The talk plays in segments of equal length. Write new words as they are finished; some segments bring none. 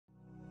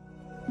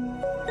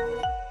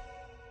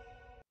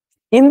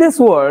In this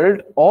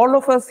world, all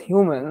of us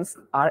humans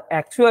are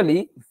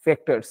actually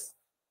vectors.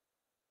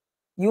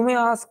 You may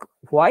ask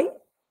why?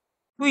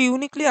 To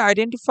uniquely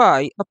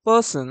identify a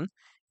person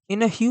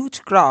in a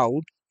huge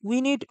crowd,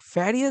 we need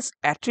various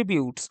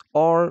attributes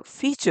or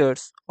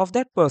features of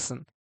that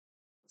person,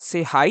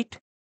 say height,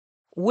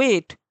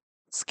 weight,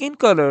 skin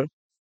color,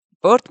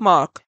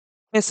 birthmark,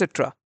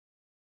 etc.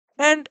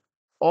 And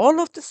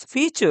all of these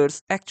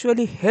features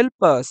actually help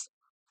us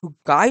to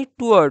guide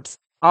towards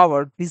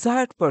our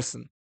desired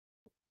person.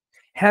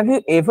 Have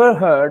you ever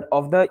heard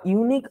of the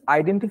Unique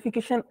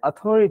Identification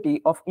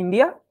Authority of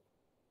India?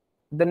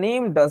 The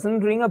name doesn't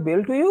ring a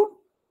bell to you?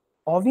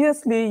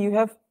 Obviously, you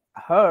have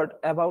heard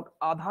about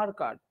Aadhaar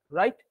card,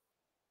 right?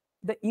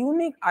 The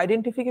Unique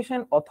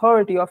Identification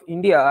Authority of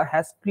India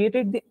has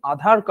created the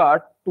Aadhaar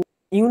card to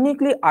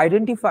uniquely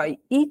identify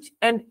each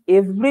and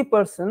every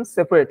person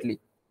separately.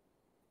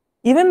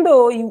 Even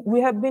though we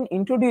have been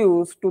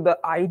introduced to the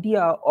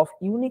idea of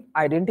unique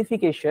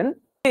identification,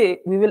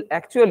 today we will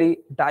actually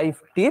dive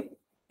deep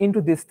into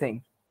this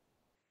thing.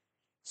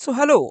 So,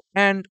 hello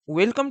and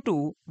welcome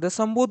to the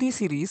Sambodhi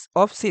series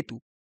of SETU,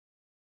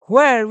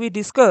 where we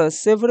discuss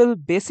several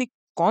basic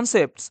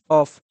concepts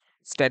of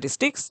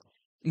statistics,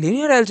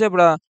 linear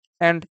algebra,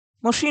 and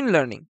machine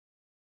learning.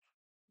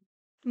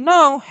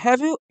 Now, have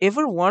you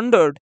ever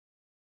wondered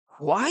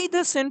why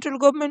the central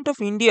government of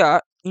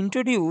India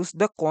introduced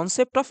the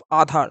concept of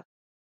Aadhaar?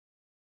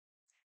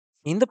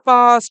 In the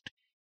past,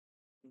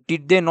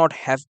 did they not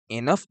have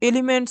enough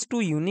elements to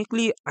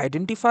uniquely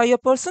identify a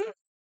person?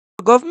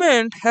 The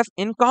government have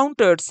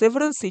encountered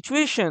several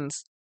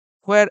situations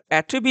where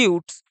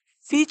attributes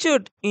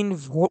featured in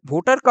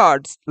voter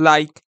cards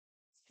like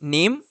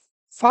name,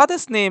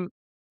 father's name,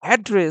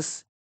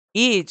 address,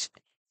 age,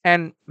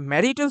 and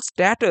marital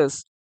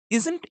status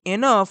isn't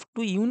enough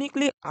to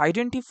uniquely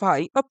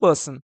identify a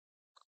person.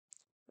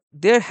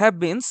 There have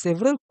been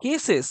several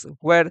cases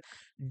where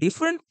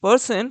different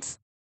persons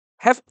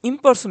have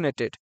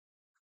impersonated.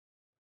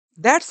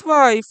 That's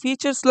why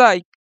features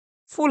like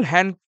full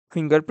hand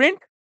fingerprint,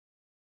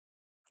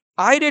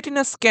 eye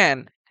retina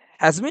scan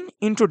has been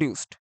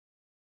introduced.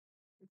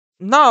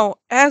 Now,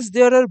 as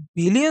there are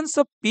billions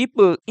of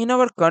people in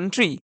our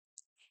country,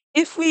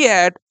 if we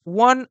add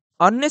one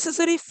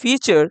unnecessary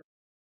feature,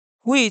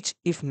 which,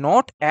 if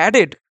not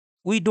added,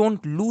 we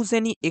don't lose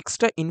any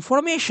extra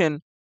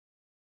information,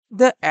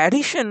 the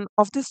addition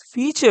of this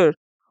feature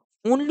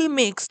only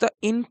makes the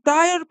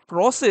entire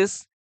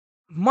process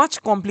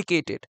much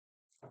complicated,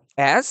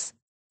 as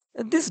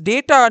this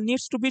data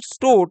needs to be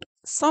stored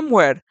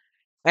somewhere,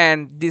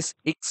 and this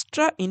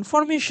extra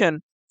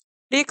information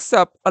takes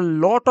up a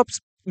lot of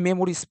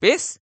memory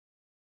space,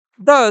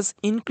 thus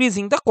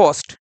increasing the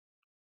cost.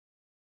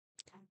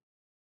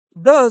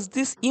 Thus,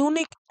 these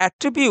unique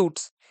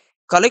attributes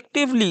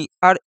collectively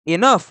are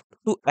enough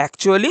to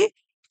actually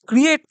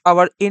create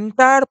our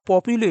entire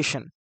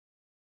population.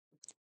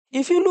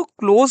 If you look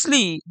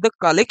closely, the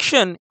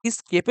collection is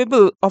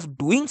capable of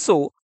doing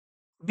so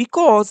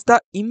because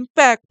the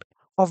impact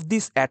of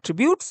these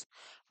attributes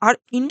are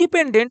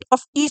independent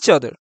of each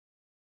other.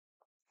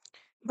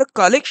 The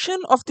collection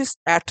of these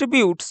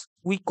attributes,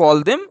 we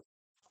call them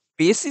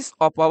basis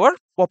of our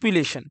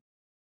population.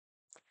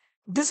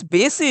 This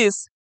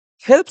basis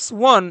helps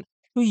one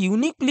to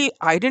uniquely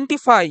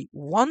identify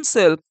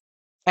oneself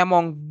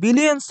among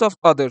billions of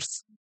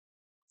others.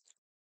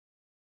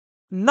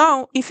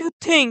 Now, if you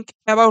think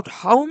about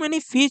how many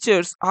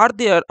features are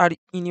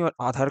in your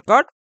Aadhaar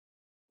card,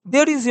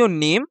 there is your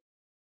name,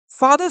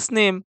 father's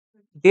name,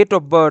 date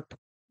of birth,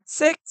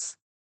 sex,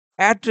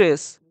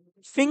 address,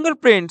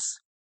 fingerprints,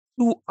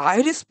 two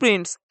iris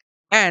prints,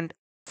 and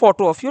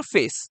photo of your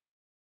face.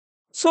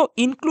 So,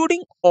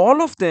 including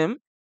all of them,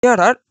 there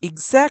are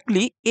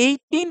exactly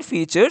 18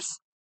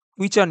 features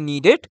which are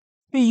needed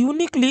to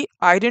uniquely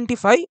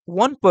identify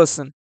one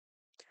person.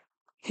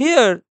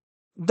 Here,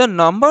 the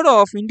number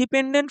of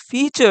independent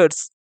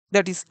features,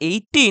 that is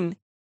 18,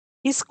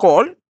 is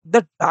called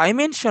the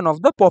dimension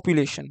of the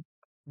population,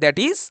 that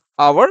is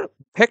our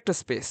vector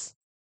space.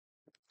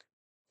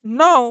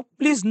 Now,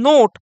 please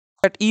note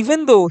that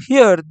even though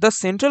here the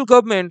central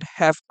government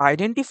have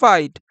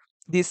identified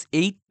these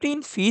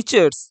 18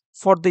 features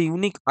for the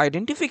unique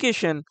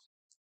identification,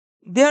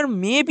 there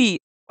may be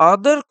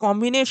other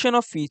combination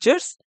of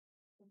features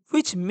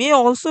which may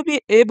also be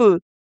able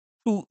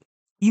to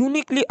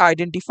uniquely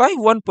identify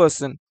one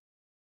person.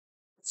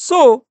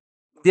 So,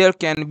 there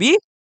can be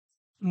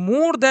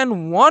more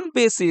than one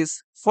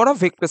basis for a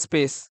vector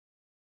space.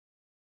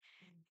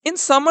 In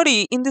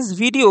summary, in this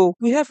video,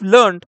 we have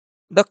learned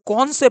the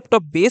concept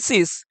of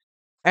basis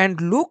and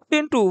looked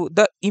into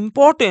the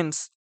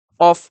importance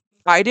of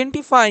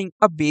identifying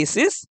a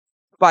basis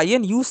by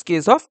an use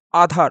case of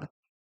Aadhaar,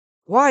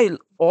 while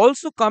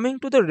also coming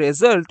to the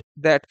result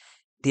that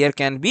there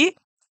can be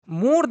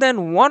more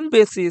than one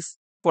basis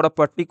for a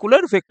particular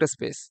vector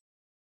space.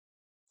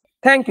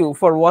 Thank you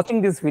for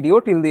watching this video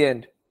till the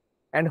end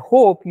and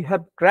hope you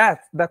have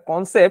grasped the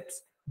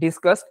concepts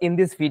discussed in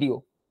this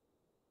video.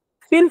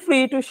 Feel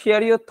free to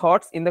share your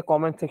thoughts in the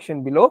comment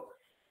section below.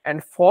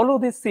 and follow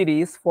this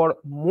series for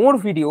more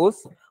videos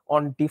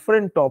on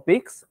different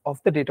topics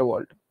of the data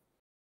world.